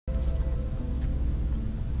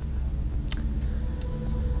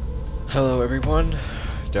Hello everyone,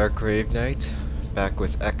 Dark Grave Knight, back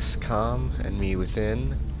with XCOM and me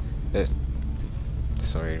within.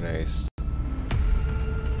 Disorganized.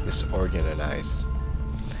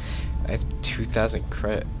 I have 2,000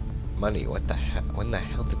 credit money. What the hell? When the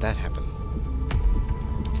hell did that happen?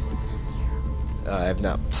 I have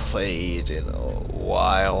not played in a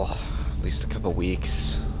while, at least a couple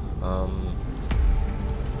weeks.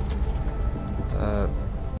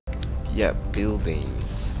 Yeah,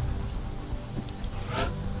 buildings.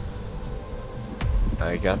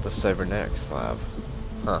 I got the cybernetic slab.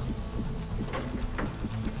 Huh.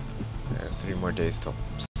 I have 3 more days till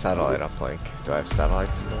satellite uplink. Do I have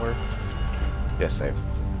satellites in the work? Yes, I have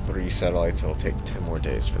 3 satellites. It'll take 10 more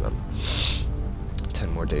days for them.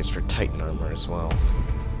 10 more days for Titan armor as well.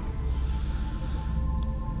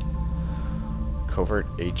 Covert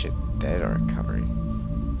agent dead or recovery.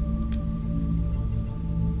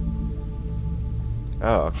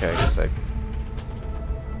 Oh, okay, I guess I...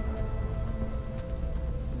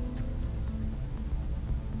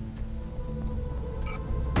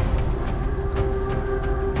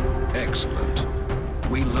 Excellent.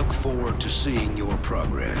 We look forward to seeing your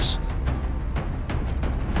progress.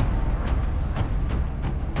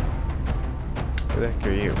 Who the heck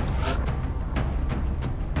are you?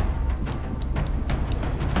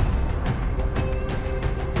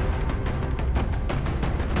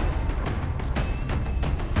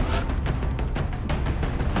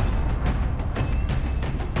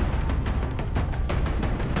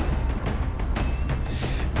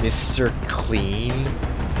 Mr. Clean?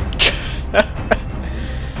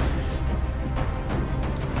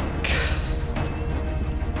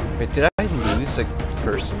 Wait, did I lose a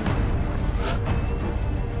person?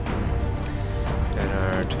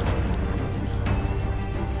 Bernard.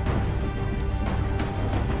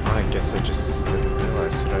 Oh, I guess I just didn't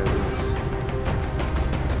realize. Did I lose?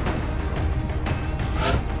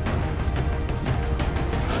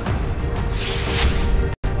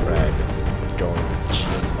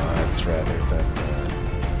 Rather than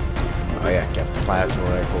oh yeah, get plasma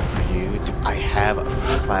rifle for you. Do I have a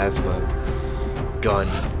plasma gun?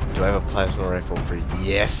 Do I have a plasma rifle for you?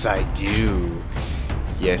 Yes I do.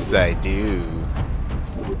 Yes I do.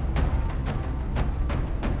 Do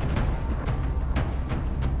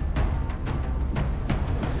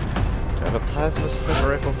I have a plasma sniper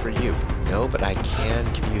rifle for you? No, but I can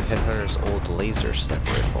give you Headhunter's old laser sniper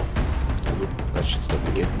rifle. That should still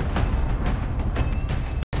be good.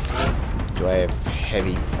 Do I have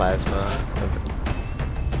heavy plasma?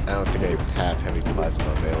 I don't think I have heavy plasma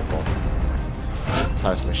available.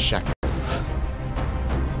 Plasma shotguns.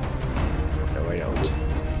 No, I don't.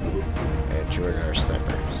 And Jordan our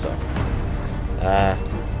sniper, so.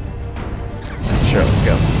 Sure, let's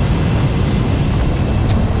go.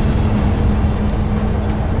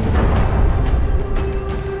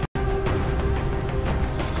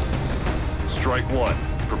 Strike 1.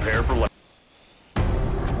 Prepare for...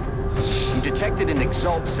 Detected an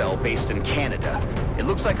Exalt cell based in Canada. It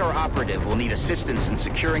looks like our operative will need assistance in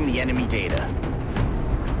securing the enemy data.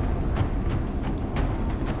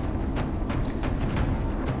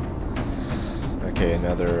 Okay,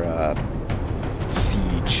 another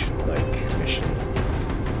siege-like mission.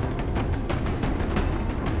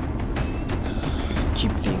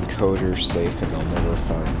 Keep the encoder safe and they'll never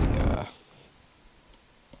find the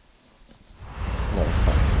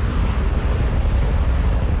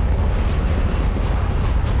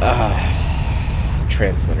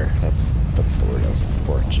transmitter. That's the word I was looking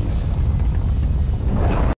for. Jeez.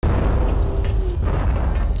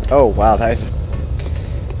 Oh wow, that's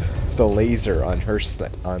the laser on her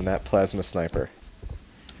on that plasma sniper.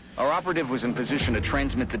 Our operative was in position to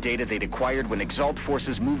transmit the data they'd acquired when Exalt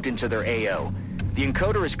forces moved into their AO. The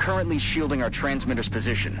encoder is currently shielding our transmitter's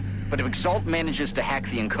position, but if Exalt manages to hack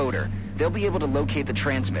the encoder, they'll be able to locate the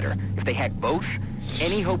transmitter. If they hack both,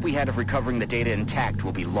 any hope we had of recovering the data intact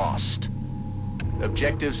will be lost.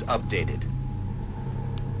 Objectives updated.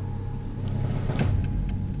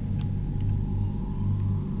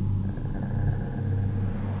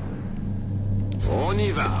 On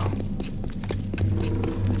y va.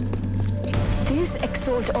 These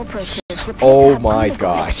Exalt operatives appear Oh to have my undergone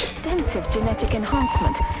gosh. extensive genetic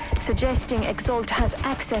enhancement, suggesting Exalt has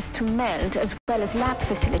access to meld as well as lab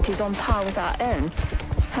facilities on par with our own.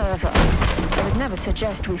 However, I would never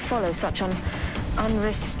suggest we follow such an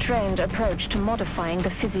unrestrained approach to modifying the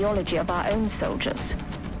physiology of our own soldiers.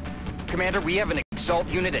 Commander, we have an Exalt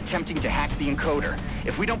unit attempting to hack the encoder.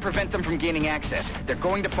 If we don't prevent them from gaining access, they're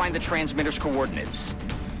going to find the transmitter's coordinates.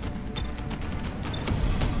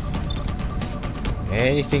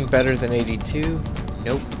 Anything better than 82?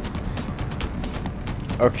 Nope.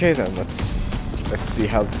 Okay then, let's see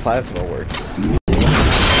how the plasma works. He's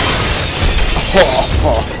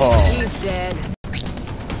dead.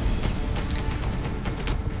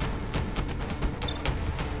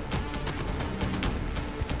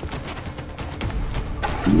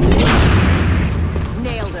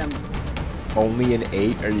 Nailed him. Only an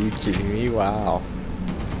 8? Are you kidding me? Wow.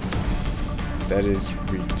 That is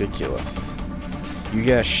ridiculous. You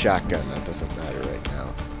get a shotgun, that doesn't matter right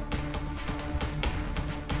now.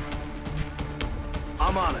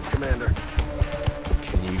 I'm on it, Commander.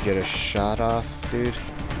 Can you get a shot off, dude?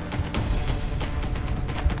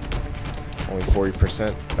 Only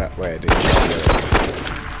 40%? That way I didn't check the other ones.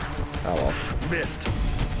 Oh well. Missed.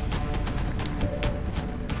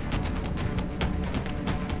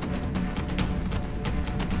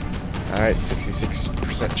 Alright,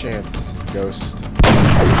 66% chance. Ghost.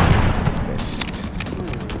 Missed.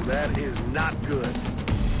 That is not good.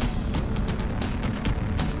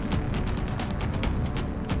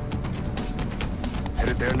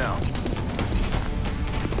 Headed there now.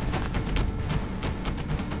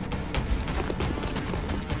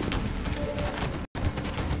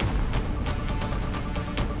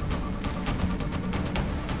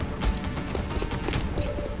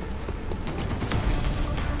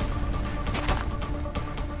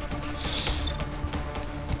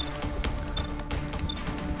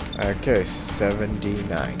 Okay,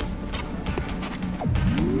 79.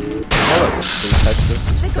 Hello, three types of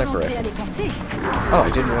sniper rifles. Oh, I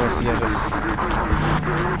didn't realize he had a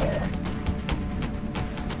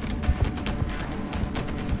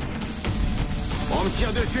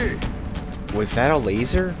Was that a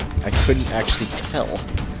laser? I couldn't actually tell.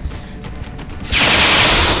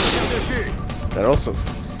 That also...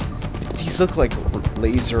 These look like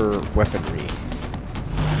laser weaponry.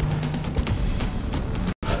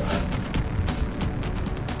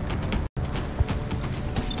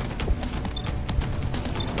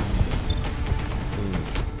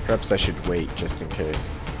 Perhaps I should wait, just in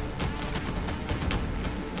case.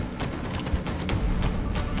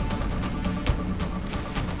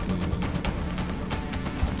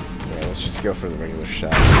 Yeah, let's just go for the regular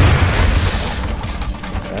shot.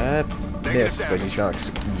 That missed, but he's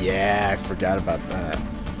not... Yeah, I forgot about that.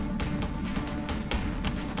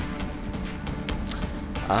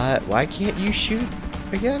 Why can't you shoot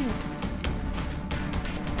again?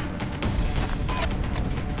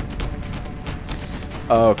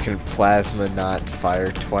 Oh, can plasma not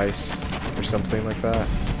fire twice? Or something like that?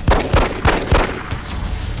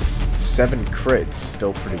 7 crits,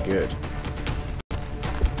 still pretty good.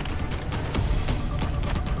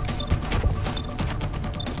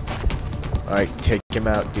 Alright, take him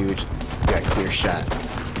out, dude. You got a clear shot.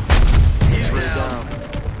 Nice.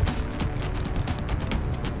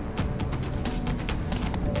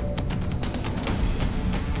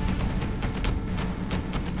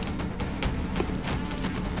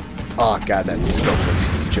 Oh god, that scope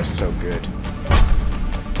looks just so good.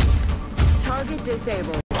 Target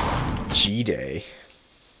disabled. G-Day.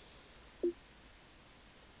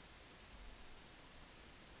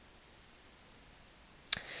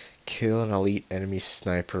 Kill an elite enemy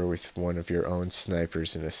sniper with one of your own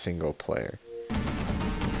snipers in a single player.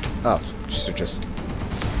 Oh, so just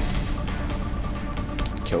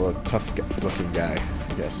kill a tough looking guy,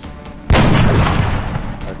 I guess.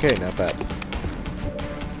 Okay, not bad.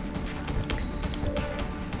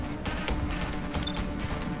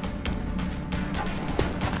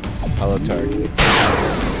 Hollow target.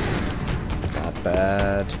 Not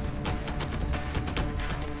bad.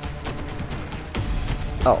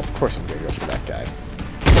 Oh, of course I'm gonna go for that guy.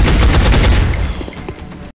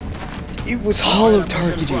 It was hollow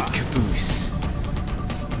targeted, Caboose.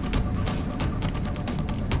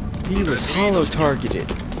 He was hollow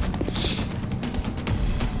targeted.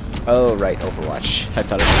 Oh, right, Overwatch. I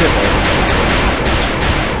thought it was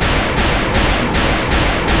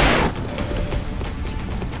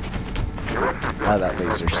Ah, that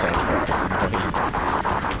laser sight focusing, buddy.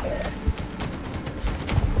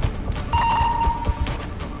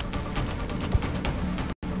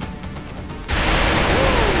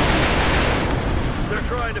 They're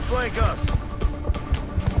trying to flank us.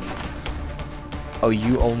 Oh,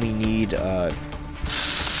 you only need, Got a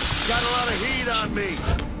lot of heat on me.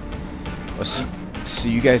 Oh, so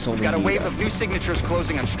you guys only Got a need, wave of new signatures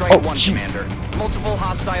closing on Strike 1, geez. Commander. Multiple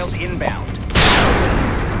hostiles inbound.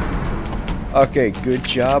 Okay, good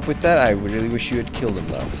job with that. I really wish you had killed him,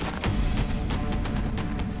 though.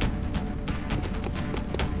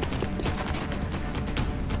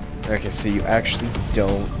 Okay, so you actually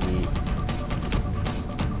don't need...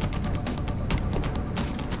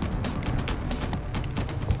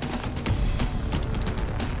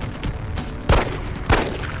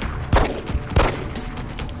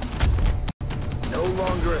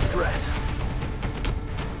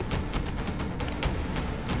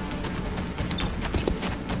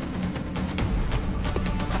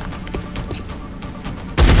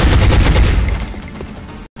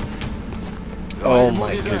 Oh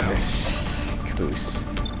my goodness. Caboose.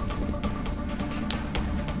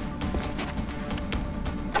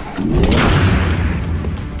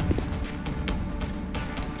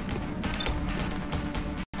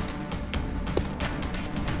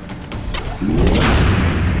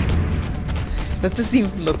 That doesn't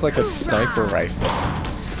even look like a sniper rifle.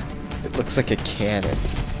 It looks like a cannon.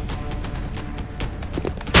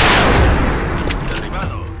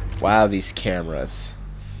 Wow, these cameras.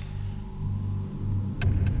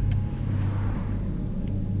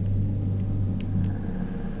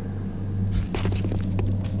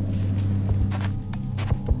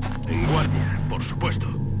 En guardia, por supuesto.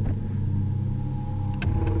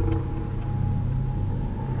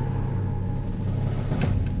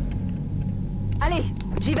 Allez,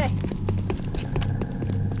 j'y vais.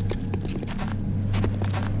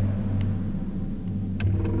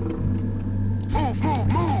 Move,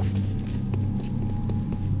 move, move!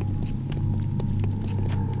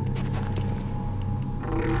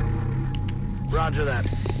 Roger that.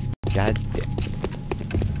 God damn.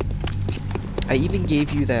 I even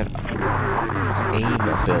gave you that aim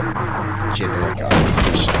ability, genetic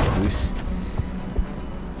augmentation, Caboose.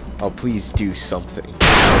 Oh, please do something.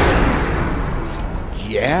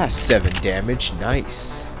 Yeah, 7 damage,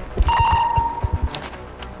 nice.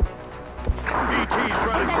 ET's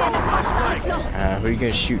trying to call up my strike. Who are you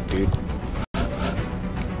gonna shoot, dude?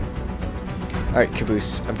 Alright,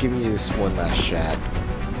 Caboose, I'm giving you this one last shot.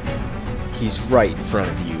 He's right in front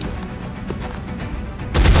of you.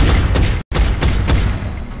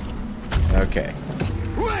 Okay.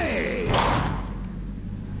 Way!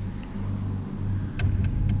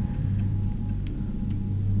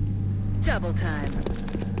 Double time.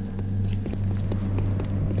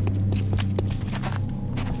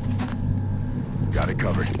 Got it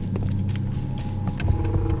covered.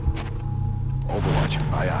 Overwatch,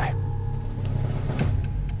 aye aye.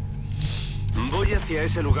 Voy hacia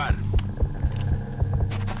ese lugar.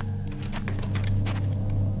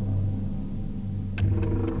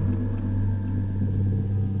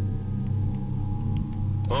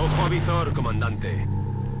 Ojo avizor, comandante.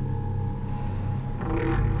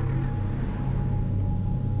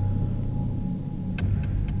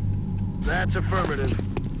 That's affirmative.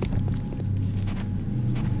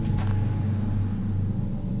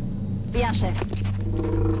 Bien, chef.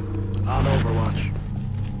 On Overwatch.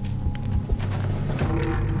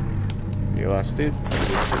 You lost, dude?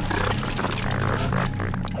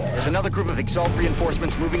 There's another group of Exalt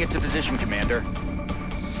reinforcements moving into position, Commander.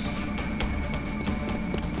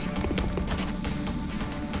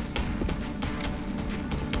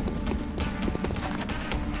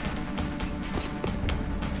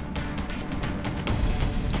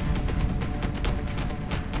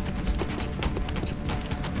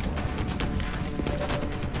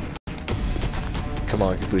 Come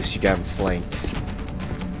on, Caboose, you got him flanked.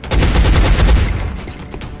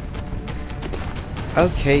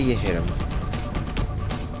 Okay, you hit him.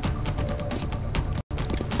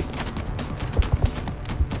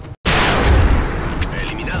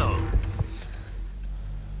 Eliminado.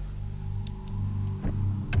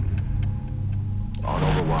 On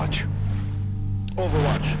Overwatch.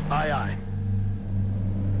 Overwatch, aye aye.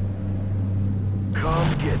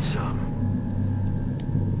 Come get some.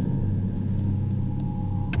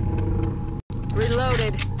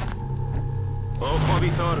 Reloaded. Ojo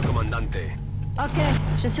avizor, comandante. Ok,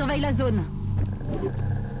 je surveille la zone.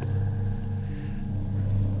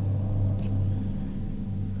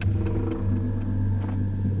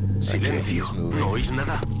 Okay, he's Silencio. moving. No oís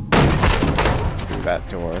nada. Through that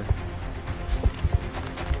door.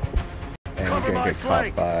 And you're gonna get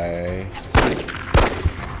caught by...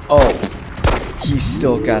 Oh! He's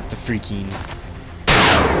still got the freaking...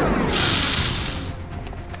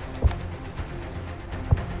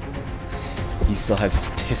 He still has his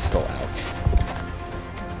pistol out.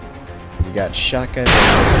 You got shotgun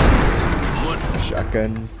and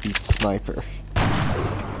shotgun beats sniper.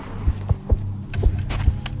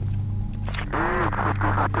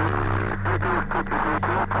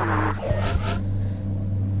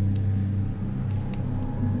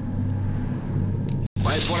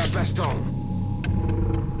 Vai por a Baston.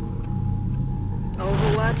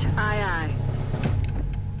 Overwatch, aye aye.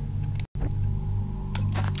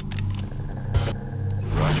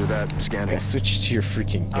 Roger that, Yeah, scanning. switch to your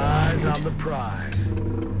freaking gun, Eyes on dude. the prize.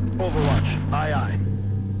 Overwatch, aye aye.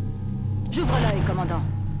 J'ouvre l'œil, commandant.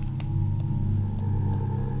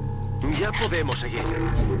 Ya podemos seguir.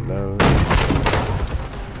 Reload.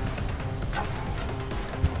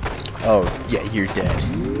 Oh, yeah, you're dead.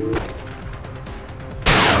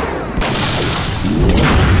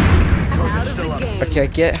 Out of still the up. game. Okay, I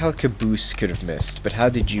get how Caboose could have missed, but how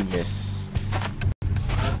did you miss?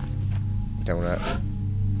 Donut.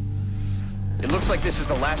 It looks like this is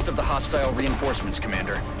the last of the hostile reinforcements,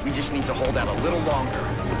 Commander. We just need to hold out a little longer.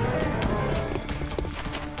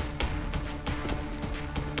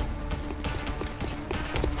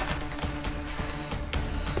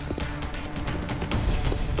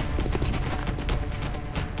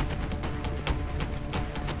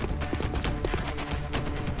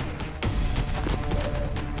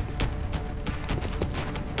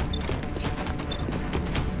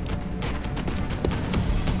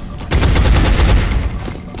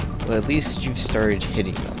 Well, at least you've started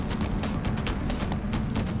hitting them.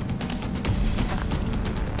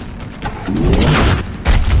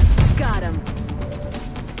 Got him.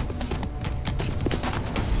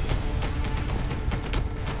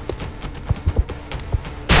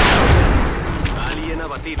 Alien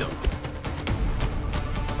abatido.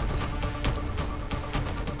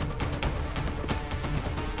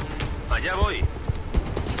 Allá voy.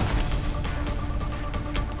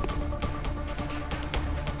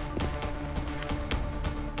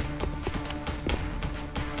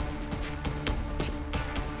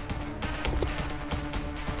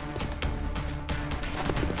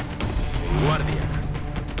 Guardia.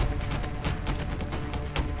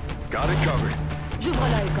 Got it covered. J'ouvre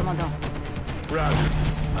l'œil, commandant. Roger.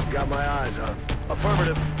 I've got my eyes on.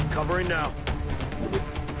 Affirmative. Covering now.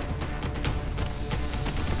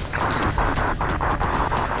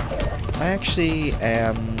 I actually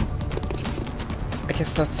am, I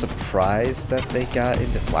guess, not surprised that they got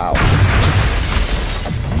into. Wow.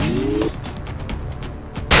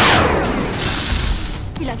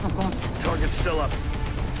 Il a son compte. Target's still up.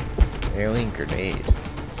 Alien grenade.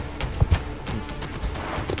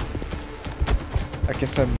 I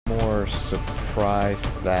guess I'm more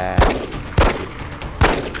surprised that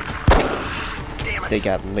they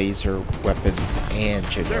got laser weapons and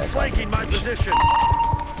They're genetic flanking my augmentation. position.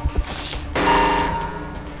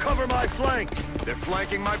 Cover my flank. They're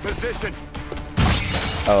flanking my position.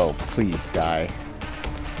 Oh, please die.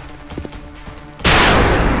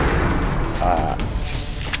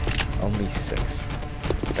 Only 6.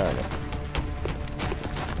 Darn it.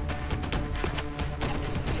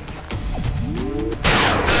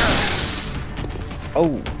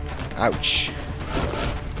 Oh, ouch.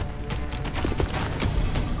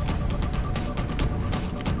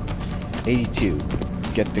 '82.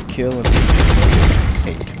 Get the kill and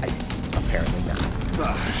think. Apparently not.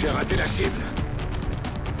 J'ai raté la cible.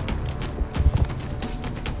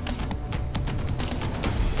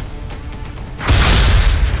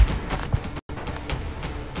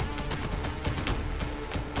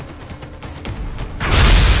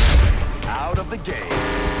 Out of the game.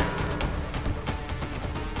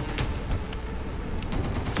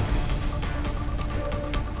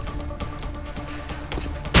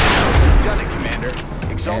 Done it, Commander.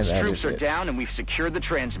 Exalt's And that troops is are it. down and we've secured the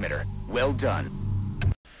transmitter. Well done.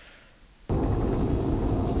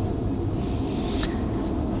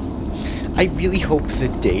 I really hope the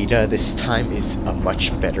data this time is a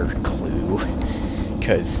much better clue,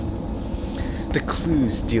 because the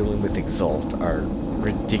clues dealing with Exalt are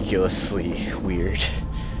ridiculously weird.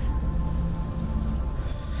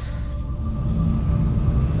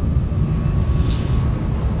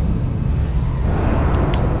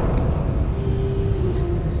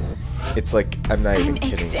 It's like, I'm not even An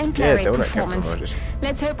kidding. exemplary Donut got performance. promoted.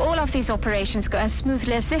 Let's hope all of these operations go as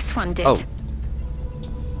smoothly as this one did.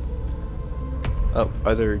 Oh,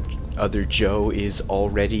 other Joe is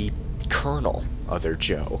already Colonel Other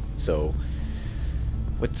Joe. So,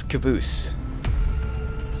 what's Caboose?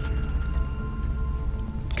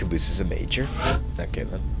 Caboose is a major. Okay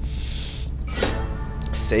then.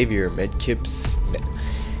 Savior medkits,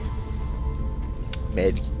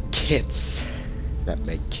 medkits, not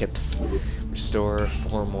medkits. Restore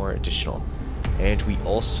 4 more additional, and we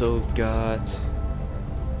also got.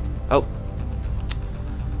 Oh.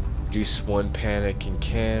 Reduce 1 panic in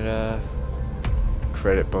Canada.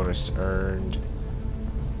 Credit bonus earned.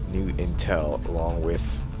 New intel along with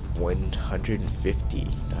 150.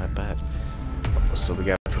 Not bad. So we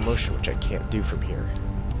got a promotion, which I can't do from here.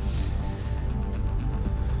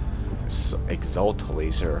 So, Exalt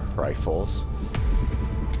laser rifles.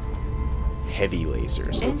 Heavy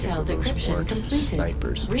lasers. Okay, so Intel those decryption weren't completed.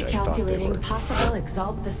 snipers, which I thought they were. Recalculating possible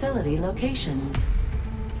Exalt facility locations.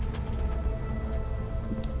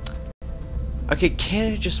 Okay,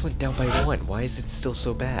 Canada just went down by 1. Why is it still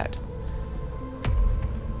so bad?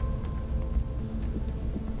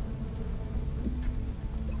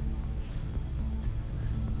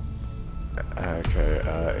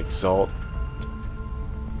 Okay, Exalt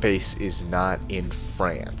base is not in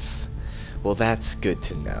France. Well, that's good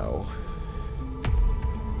to know.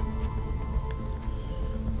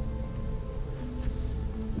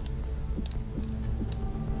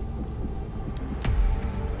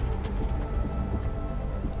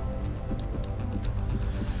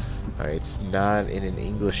 Alright, it's not in an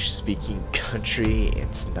English-speaking country.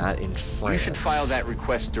 It's not in France. You should file that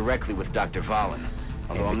request directly with Dr. Valen.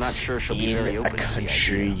 Although I'm not sure she'll be very open to the idea. In a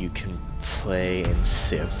country you can play in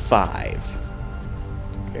Civ 5.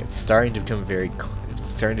 Okay, it's starting to become it's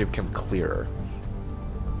starting to become clearer.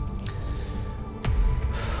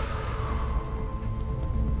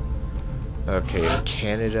 Okay, if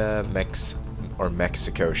Canada,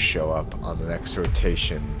 Mexico show up on the next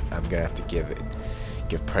rotation, I'm gonna have to give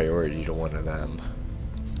priority to one of them.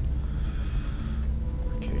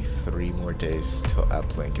 Okay, 3 more days till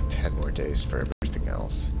uplink and 10 more days for everything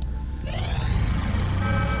else.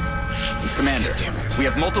 Commander, we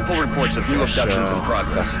have multiple reports of new abductions in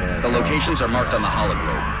progress. The locations are marked on the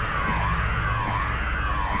hologlobe.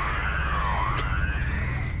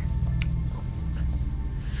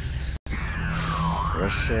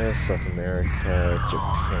 Russia, South America,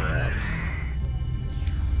 Japan.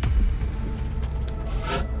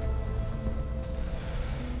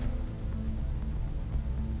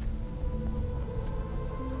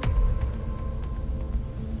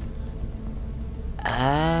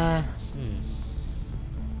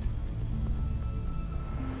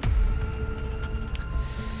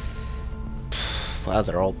 Wow,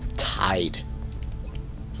 they're all tied.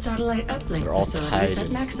 Satellite uplink They're all facilities tied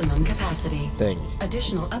at maximum capacity. Thing.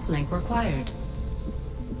 Additional uplink required.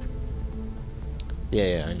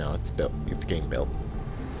 Yeah, I know. It's built. It's getting built.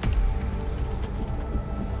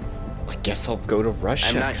 I guess I'll go to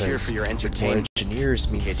Russia. I'm not here for your entertainment. More engineers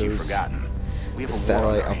means You've forgotten. The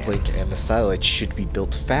satellite uplink and the satellite should be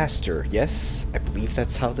built faster. Yes, I believe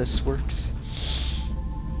that's how this works.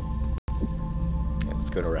 Yeah, let's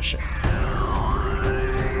go to Russia.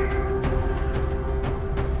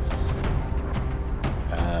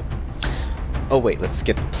 Oh wait, let's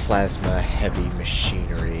get plasma, heavy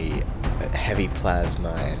machinery, heavy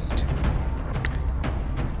plasma, and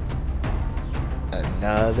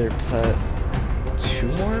another 2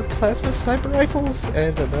 more plasma sniper rifles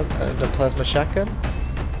and a plasma shotgun.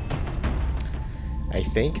 I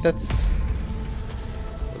think that's.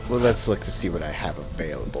 Well, let's look to see what I have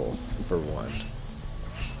available for one.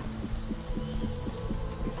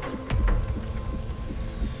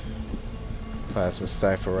 Plasma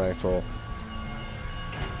sniper rifle.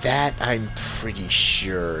 That, I'm pretty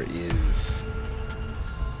sure, is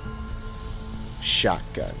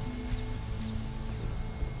shotgun.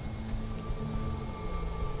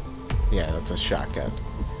 Yeah, that's a shotgun.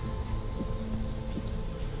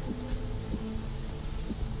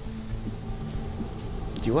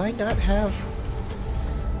 Do I not have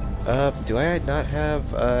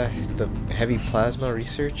the heavy plasma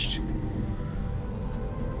researched?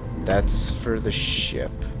 That's for the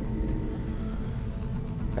ship.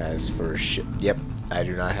 As for ship, yep, I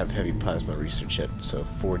do not have heavy plasma research yet, so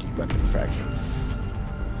 40 weapon fragments.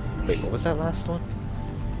 Wait, what was that last one?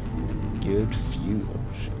 Good fuel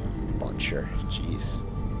launcher, jeez.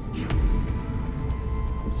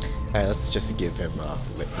 Alright, let's just give him a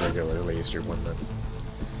regular laser one then.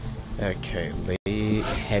 Okay,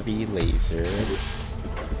 heavy laser.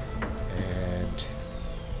 And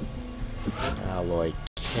alloy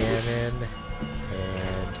cannon.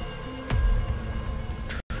 And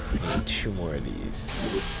I need 2 more of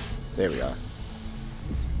these. There we are.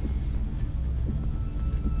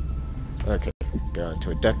 Okay, go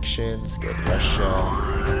into abductions, go to Russia.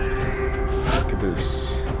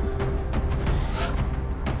 Caboose.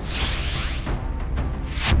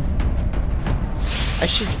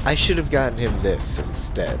 I should have gotten him this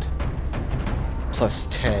instead. Plus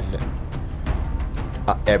 10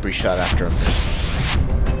 every shot after a miss.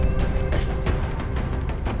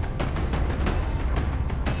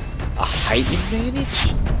 A height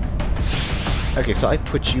advantage? Okay, so I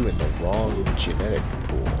put you in the wrong genetic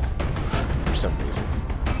pool for some reason.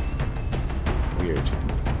 Weird.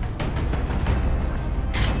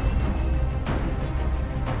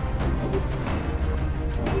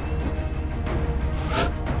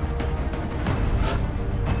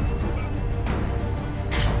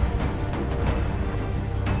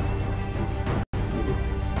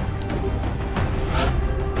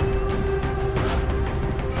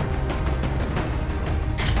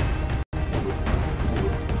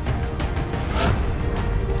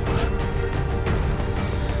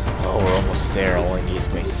 There, all I need is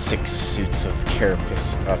my 6 suits of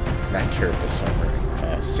carapace, not carapace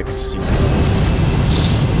armor, 6 suit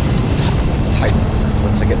type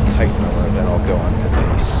Once I get Titan armor, then I'll go on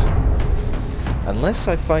that base. Unless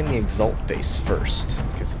I find the Exalt base first,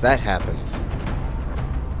 because if that happens...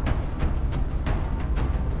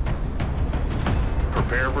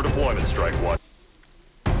 Prepare for deployment, Strike One.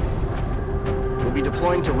 We'll be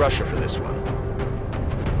deploying to Russia for this one.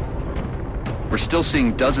 We're still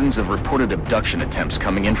seeing dozens of reported abduction attempts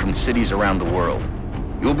coming in from cities around the world.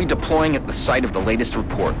 You'll be deploying at the site of the latest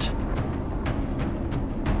report.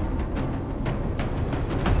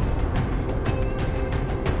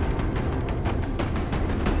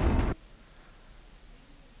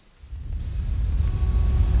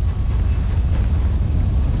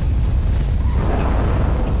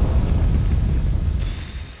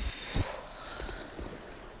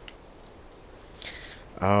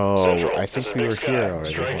 Oh, I think we were here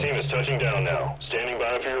already Strike team is once. touching down now. Standing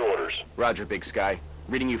by for your orders. Roger, Big Sky.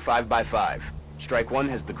 Reading you 5 by 5. Strike One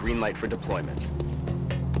has the green light for deployment.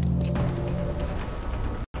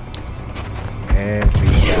 And we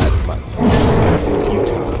got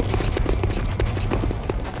mutants.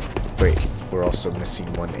 Wait, we're also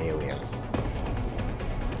missing one alien.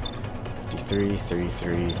 53,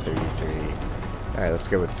 33, 33. Alright, let's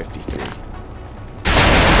go with 53.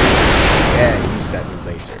 Yeah, use that new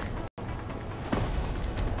laser.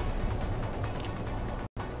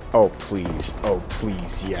 Oh please,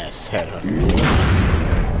 yes, headhunter.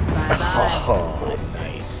 Oh,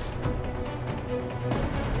 nice.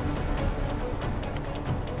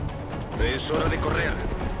 Es hora de correr.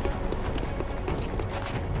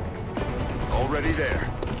 Already there.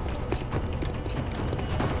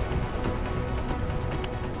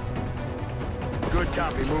 Good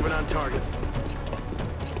copy. Moving on target.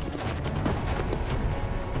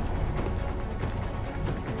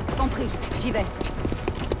 Compris. J'y vais.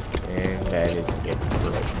 And that is it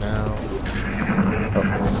for right now. Oh.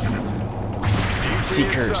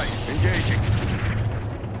 Seekers. Engaging.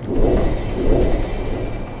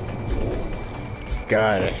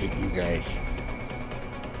 God, I hate you guys.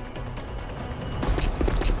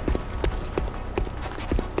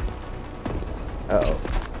 Uh-oh.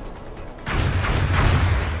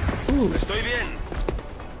 Estoy bien.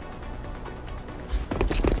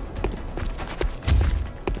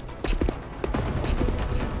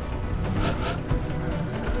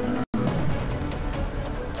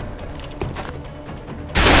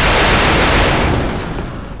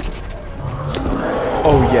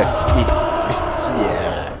 Oh yes,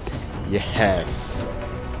 yeah, yes.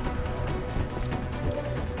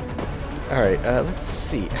 Alright, let's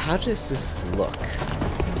see. How does this look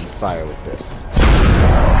when you fire with this?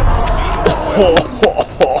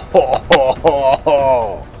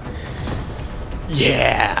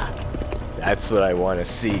 Yeah! That's what I want to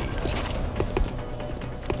see.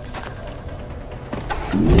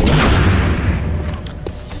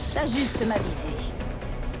 T'as juste m'aviser.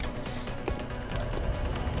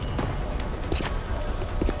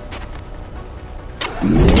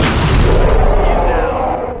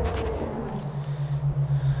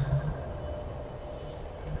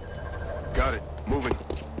 Got it. Moving.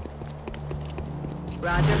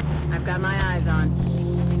 Roger. I've got my eyes on.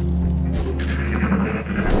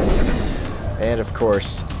 And of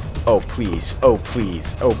course, oh please,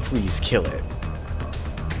 kill it.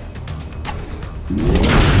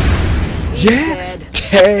 Yeah! Dead.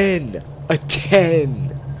 10! A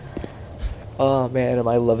 10! Oh man, am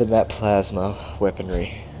I loving that plasma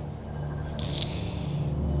weaponry.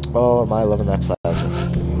 Oh, am I loving that plasma.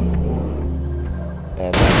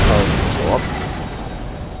 And that car's gonna go up.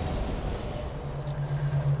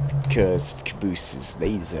 Because of Caboose's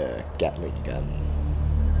laser Gatling gun.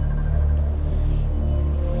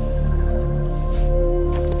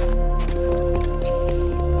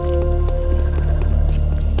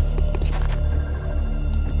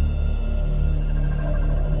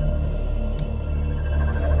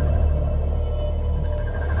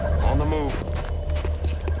 On the move.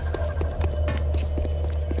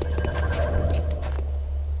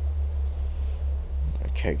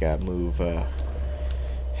 Okay, gotta move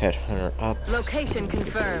Headhunter up. Location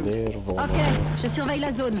confirmed. Little vulnerable. Ok, je surveille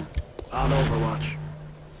la zone. On Overwatch.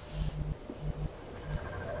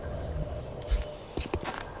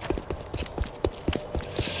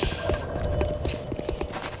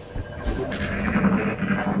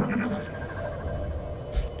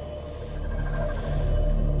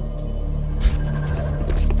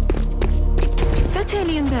 That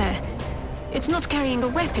alien there, it's not carrying a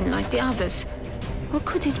weapon like the others. What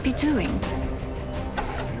could it be doing?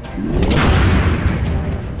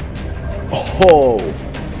 Oh,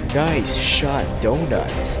 nice shot,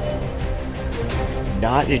 Donut.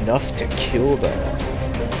 Not enough to kill them.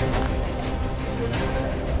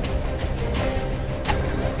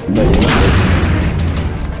 But Ghost,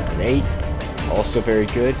 an 8, also very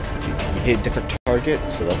good. You hit a different target,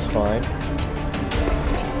 so that's fine.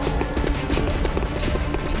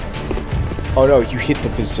 Oh no, you hit the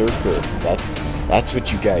Berserker. That's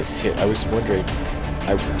what you guys hit. I was wondering,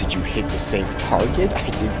 did you hit the same target? I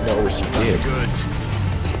didn't know what you did. Good.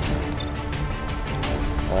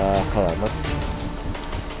 Hold on, let's...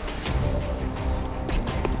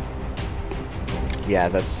 Yeah,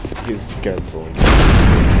 that's his guns only.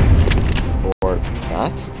 Or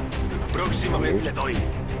not? Próximamente doy.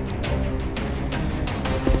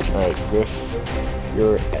 Alright, Griff,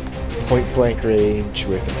 you're at point blank range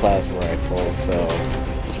with the plasma rifle, so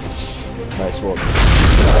might as well.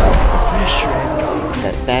 Because I'm pretty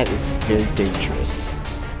sure that is very dangerous.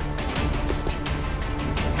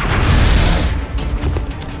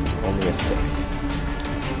 Only a 6.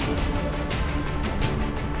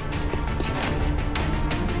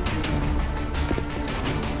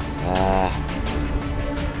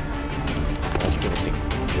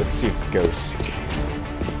 Let's see if Ghost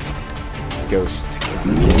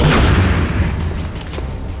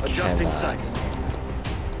Adjusting sights.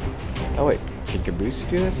 Oh wait, can Caboose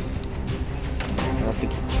do this? I don't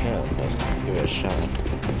think he can, but I'll give it a shot.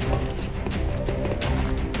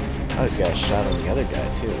 Oh, he's got a shot on the other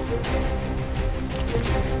guy too.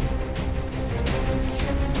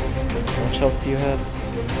 How much health do you have?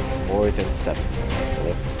 More than 7. So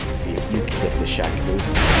let's see if you can get the shot,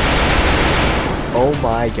 Caboose. Oh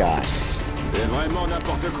my gosh.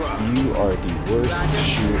 You are the worst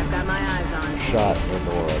I've got my eyes on. shot in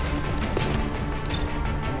the world.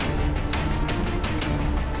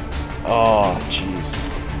 Oh, jeez.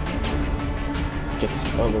 Gets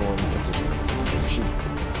the other one. Gets a shoot.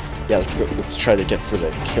 Yeah, let's go. Let's try to get for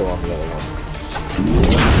the kill on the other one.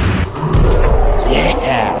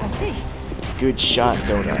 Yeah. Good shot,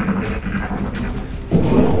 Donut.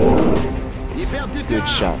 Good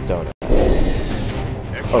shot, Donut.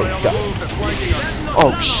 Oh god.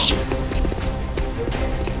 Oh shit.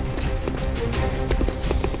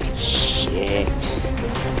 Shit.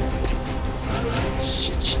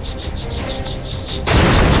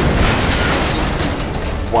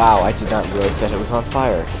 Wow, I did not realize that it was on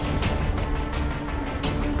fire.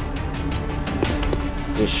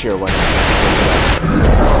 Yeah, sure, why not?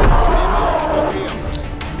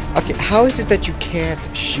 Okay, how is it that you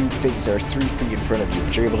can't shoot things that are 3 feet in front of you,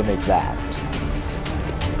 but you're able to make that?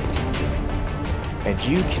 And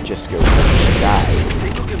you can just go die.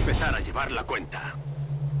 Tengo que empezar a llevar la cuenta.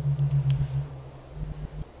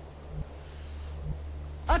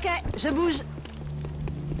 Ok, je bouge.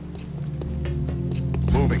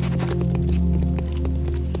 Moving.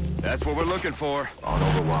 That's what we're looking for. On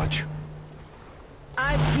overwatch.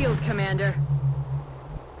 I've healed, Commander.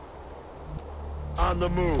 On the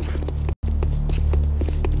move.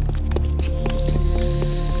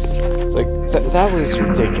 Like, that was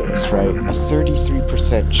ridiculous, right? A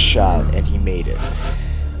 33% shot, and he made it.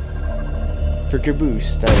 For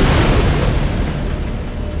Caboose, that is ridiculous.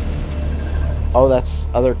 Oh, that's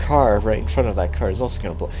other car right in front of that car is also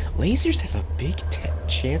gonna blow. Lasers have a big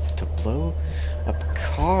chance to blow up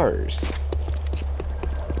cars.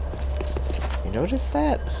 You notice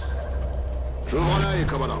that?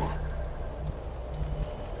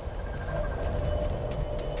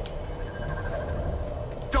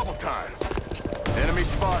 Double time. Enemy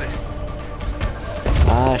spotted.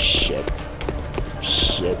 Ah, shit.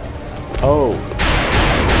 Shit. Oh.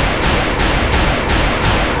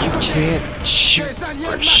 You can't shoot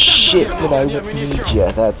for shit when I would need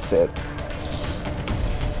ya. That's it.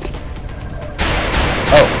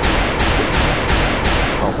 Oh.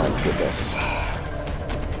 Oh my goodness.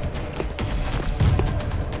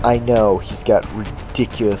 I know, he's got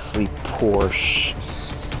ridiculously poor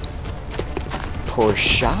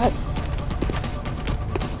shot?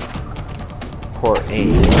 Poor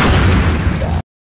aim.